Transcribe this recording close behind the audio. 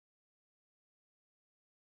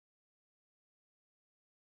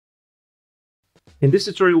In this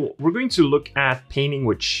tutorial, we're going to look at painting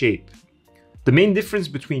with shape. The main difference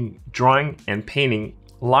between drawing and painting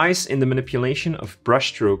lies in the manipulation of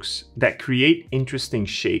brushstrokes that create interesting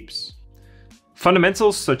shapes.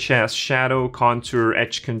 Fundamentals such as shadow, contour,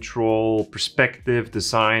 edge control, perspective,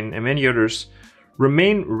 design, and many others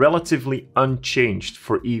remain relatively unchanged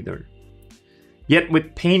for either. Yet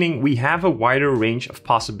with painting, we have a wider range of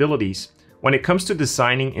possibilities when it comes to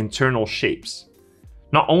designing internal shapes.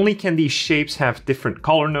 Not only can these shapes have different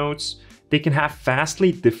color notes, they can have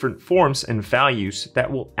vastly different forms and values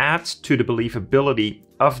that will add to the believability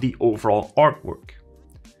of the overall artwork.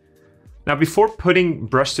 Now, before putting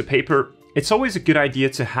brush to paper, it's always a good idea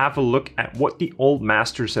to have a look at what the old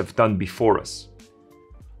masters have done before us.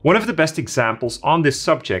 One of the best examples on this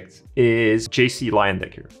subject is J.C.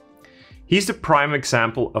 Leyendecker. He's the prime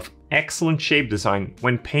example of excellent shape design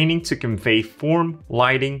when painting to convey form,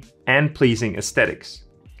 lighting, and pleasing aesthetics.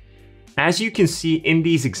 As you can see in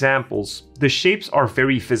these examples, the shapes are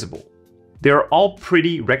very visible. They are all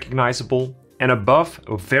pretty recognizable and above,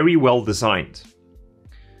 very well designed.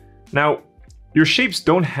 Now, your shapes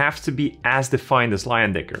don't have to be as defined as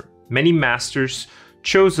Leyendecker. Many masters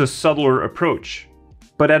chose a subtler approach,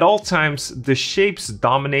 but at all times the shapes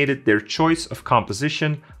dominated their choice of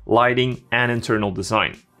composition, lighting, and internal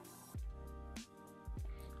design.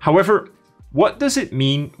 However, what does it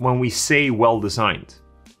mean when we say well designed?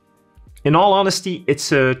 In all honesty,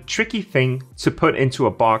 it's a tricky thing to put into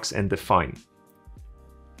a box and define.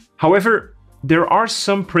 However, there are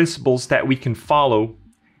some principles that we can follow,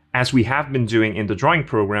 as we have been doing in the drawing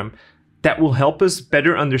program, that will help us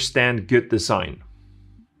better understand good design.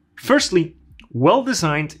 Firstly,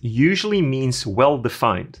 well-designed usually means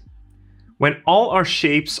well-defined. When all our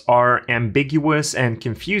shapes are ambiguous and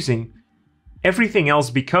confusing, everything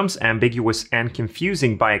else becomes ambiguous and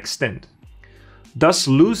confusing by extent, thus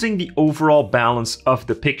losing the overall balance of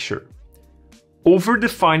the picture.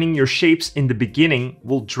 Over-defining your shapes in the beginning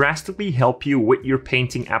will drastically help you with your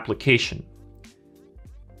painting application.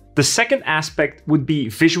 The second aspect would be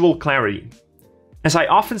visual clarity. As I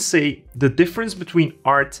often say, the difference between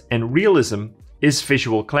art and realism is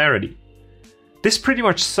visual clarity. This pretty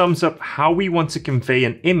much sums up how we want to convey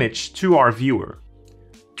an image to our viewer,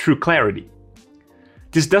 through clarity.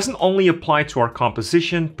 This doesn't only apply to our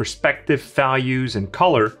composition, perspective, values, and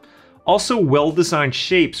color. Also, well-designed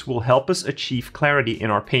shapes will help us achieve clarity in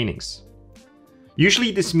our paintings.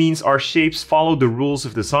 Usually this means our shapes follow the rules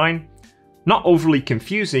of design, not overly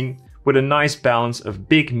confusing, with a nice balance of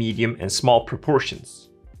big, medium, and small proportions.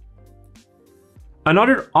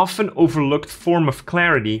 Another often overlooked form of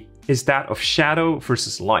clarity is that of shadow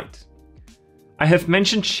versus light. I have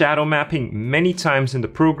mentioned shadow mapping many times in the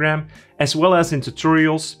program, as well as in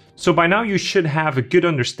tutorials, so by now you should have a good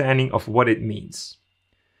understanding of what it means.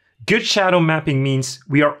 Good shadow mapping means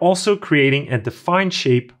we are also creating a defined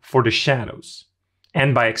shape for the shadows,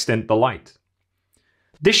 and by extent the light.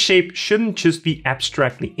 This shape shouldn't just be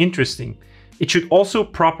abstractly interesting, it should also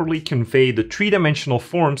properly convey the three-dimensional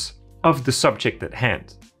forms of the subject at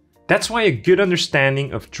hand. That's why a good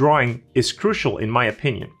understanding of drawing is crucial in my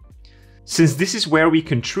opinion, since this is where we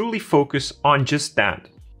can truly focus on just that,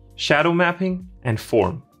 shadow mapping and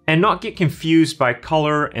form, and not get confused by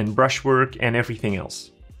color and brushwork and everything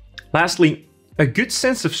else. Lastly, a good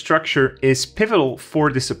sense of structure is pivotal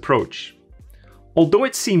for this approach. Although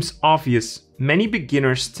it seems obvious, many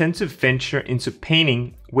beginners tend to venture into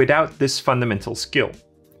painting without this fundamental skill.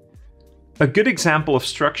 A good example of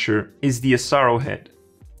structure is the Asaro head.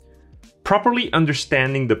 Properly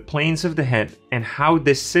understanding the planes of the head and how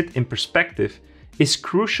they sit in perspective is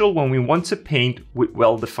crucial when we want to paint with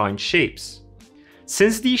well-defined shapes,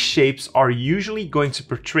 since these shapes are usually going to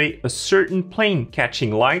portray a certain plane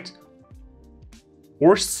catching light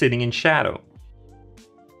or sitting in shadow.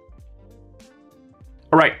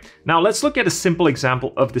 Alright, now let's look at a simple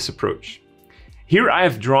example of this approach. Here I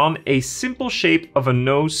have drawn a simple shape of a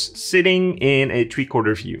nose sitting in a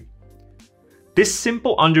three-quarter view. This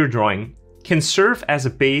simple underdrawing can serve as a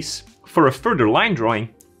base for a further line drawing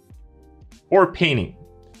or painting.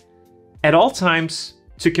 At all times,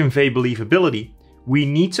 to convey believability, we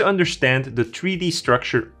need to understand the 3D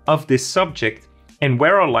structure of this subject and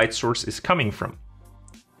where our light source is coming from.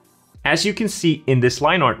 As you can see in this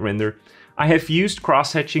line art render, I have used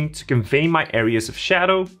cross-hatching to convey my areas of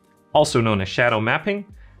shadow, also known as shadow mapping,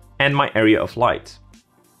 and my area of light.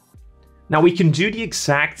 Now we can do the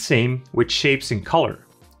exact same with shapes and color.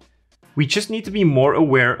 We just need to be more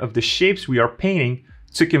aware of the shapes we are painting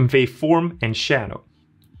to convey form and shadow.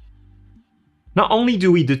 Not only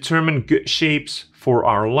do we determine good shapes for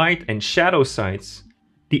our light and shadow sides,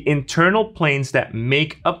 the internal planes that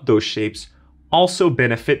make up those shapes also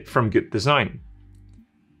benefit from good design,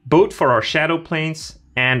 both for our shadow planes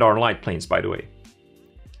and our light planes, by the way.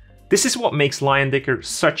 This is what makes Leyendecker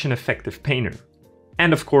such an effective painter,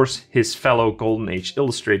 and of course his fellow Golden Age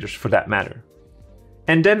illustrators for that matter.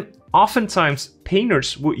 And then oftentimes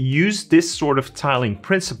painters would use this sort of tiling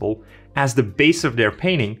principle as the base of their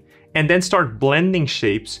painting and then start blending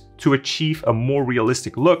shapes to achieve a more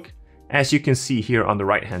realistic look, as you can see here on the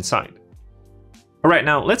right hand side. Alright,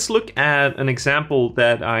 now let's look at an example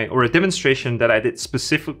or a demonstration that I did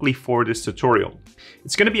specifically for this tutorial.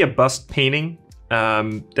 It's going to be a bust painting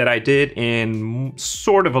that I did in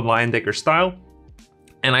sort of a Leyendecker style,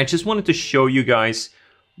 and I just wanted to show you guys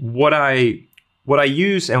what I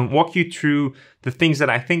use and walk you through the things that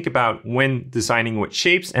I think about when designing with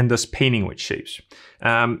shapes and thus painting with shapes.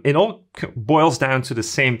 It all boils down to the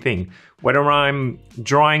same thing. Whether I'm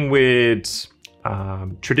drawing with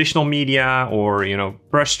traditional media or,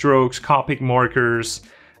 brush strokes, Copic markers,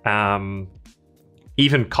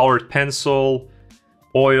 even colored pencil,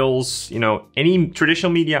 oils, any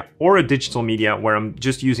traditional media or a digital media where I'm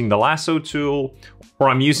just using the lasso tool or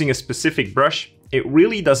I'm using a specific brush, it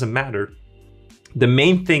really doesn't matter. The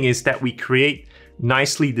main thing is that we create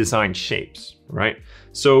nicely designed shapes, right?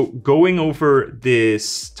 So going over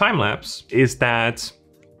this time lapse is that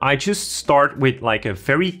I just start with like a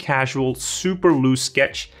very casual, super loose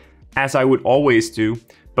sketch, as I would always do.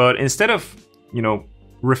 But instead of,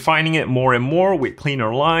 refining it more and more with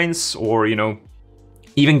cleaner lines or,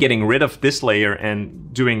 even getting rid of this layer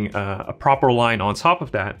and doing a proper line on top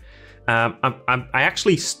of that, I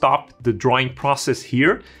actually stopped the drawing process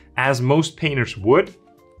here, as most painters would.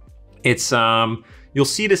 It's you'll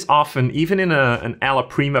see this often, even in an alla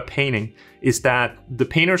prima painting, is that the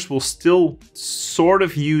painters will still sort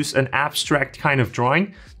of use an abstract kind of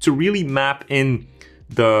drawing to really map in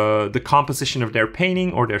the composition of their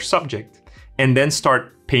painting or their subject, and then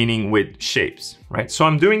start painting with shapes, right? So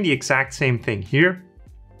I'm doing the exact same thing here.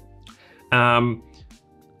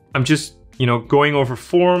 I'm just going over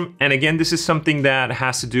form. And again, this is something that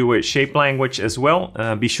has to do with shape language as well.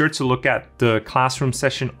 Be sure to look at the classroom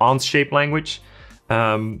session on shape language.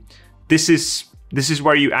 This is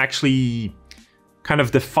where you actually kind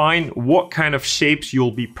of define what kind of shapes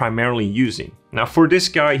you'll be primarily using. Now for this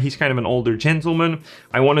guy, he's kind of an older gentleman.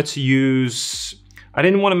 I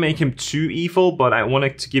didn't want to make him too evil, but I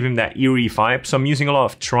wanted to give him that eerie vibe. So I'm using a lot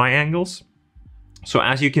of triangles. So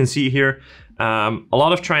as you can see here, a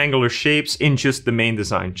lot of triangular shapes in just the main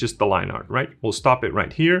design, just the line art, right? We'll stop it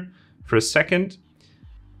right here for a second.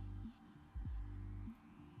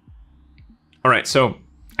 All right, so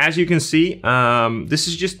as you can see, this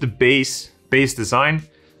is just the base design.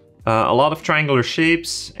 A lot of triangular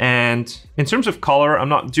shapes, and in terms of color, I'm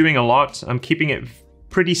not doing a lot. I'm keeping it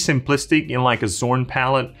pretty simplistic in like a Zorn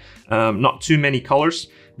palette, not too many colors.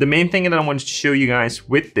 The main thing that I wanted to show you guys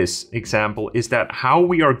with this example is that how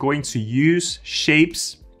we are going to use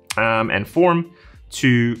shapes and form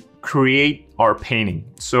to create our painting.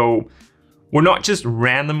 So we're not just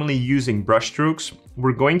randomly using brush strokes.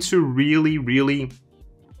 We're going to really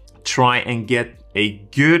try and get a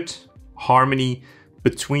good harmony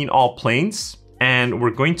between all planes. And we're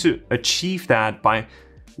going to achieve that by,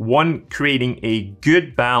 one, creating a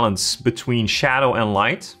good balance between shadow and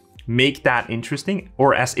light. Make that interesting,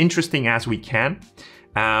 or as interesting as we can.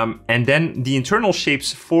 And then the internal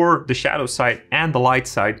shapes for the shadow side and the light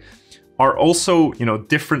side are also,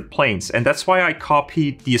 different planes. And that's why I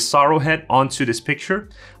copied the Asaro head onto this picture.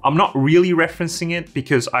 I'm not really referencing it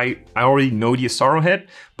because I already know the Asaro head,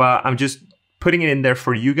 but I'm just putting it in there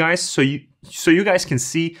for you guys so you guys can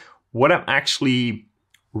see what I'm actually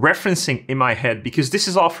referencing in my head, because this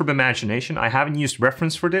is all from imagination. I haven't used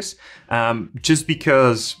reference for this, just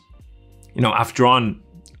because I've drawn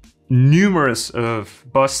numerous of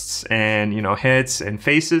busts and heads and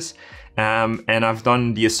faces, and I've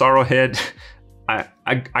done the Asaro head.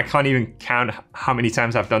 I can't even count how many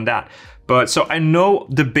times I've done that. But so I know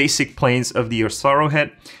the basic planes of the Asaro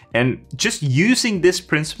head, and just using this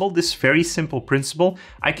principle, this very simple principle,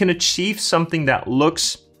 I can achieve something that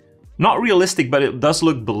looks not realistic, but it does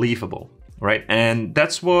look believable, right? And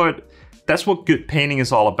that's what good painting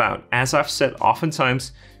is all about. As I've said,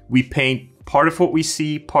 oftentimes we paint part of what we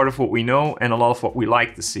see, part of what we know, and a lot of what we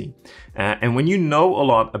like to see. And when you know a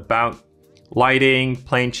lot about lighting,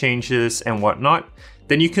 plane changes, and whatnot,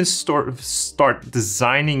 then you can start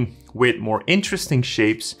designing with more interesting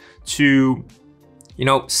shapes to,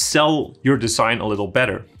 sell your design a little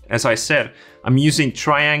better. As I said, I'm using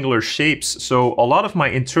triangular shapes, so a lot of my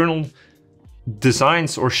internal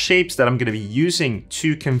designs or shapes that I'm going to be using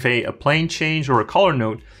to convey a plane change or a color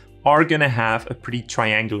note are gonna have a pretty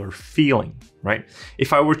triangular feeling, right?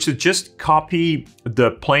 If I were to just copy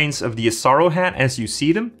the planes of the Asaro hat as you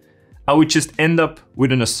see them, I would just end up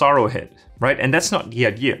with an Asaro head, right? And that's not the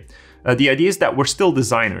idea. The idea is that we're still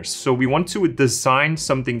designers, so we want to design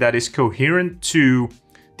something that is coherent to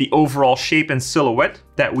the overall shape and silhouette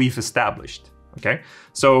that we've established, okay?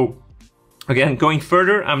 So again, going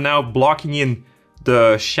further, I'm now blocking in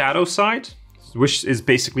the shadow side, which is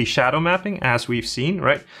basically shadow mapping as we've seen,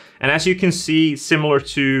 right? And as you can see, similar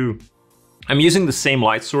to, I'm using the same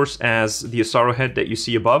light source as the Asaro head that you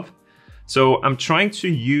see above. So I'm trying to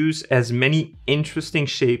use as many interesting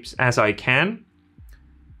shapes as I can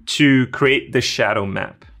to create the shadow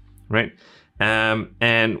map, right?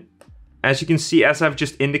 And as you can see, as I've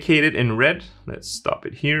just indicated in red, let's stop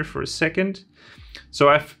it here for a second. So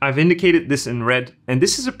I've indicated this in red, and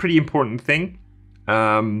this is a pretty important thing.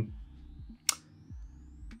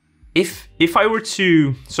 If I were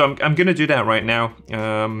to, so I'm gonna do that right now.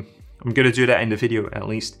 I'm gonna do that in the video at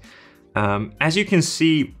least. As you can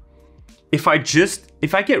see, if I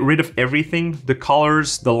get rid of everything, the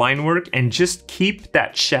colors, the line work, and just keep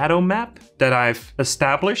that shadow map that I've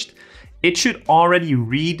established, it should already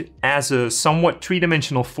read as a somewhat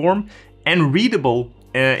three-dimensional form and readable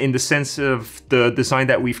in the sense of the design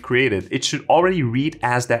that we've created. It should already read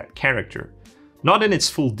as that character. Not in its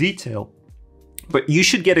full detail, but you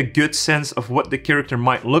should get a good sense of what the character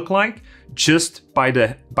might look like just by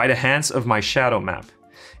the hands of my shadow map.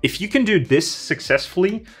 If you can do this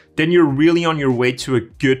successfully, then you're really on your way to a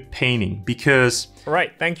good painting because... All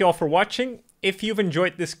right, thank you all for watching. If you've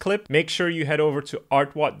enjoyed this clip, make sure you head over to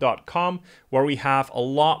artwod.com where we have a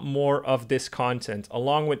lot more of this content,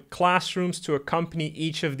 along with classrooms to accompany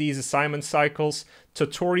each of these assignment cycles,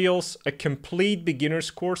 tutorials, a complete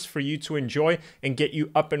beginner's course for you to enjoy and get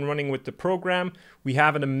you up and running with the program. We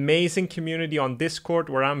have an amazing community on Discord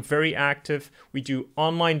where I'm very active. We do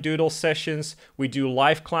online doodle sessions. We do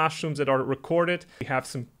live classrooms that are recorded. We have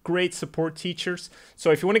some great support teachers.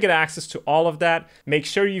 So if you want to get access to all of that, make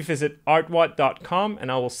sure you visit artwod.com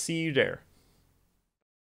and I will see you there.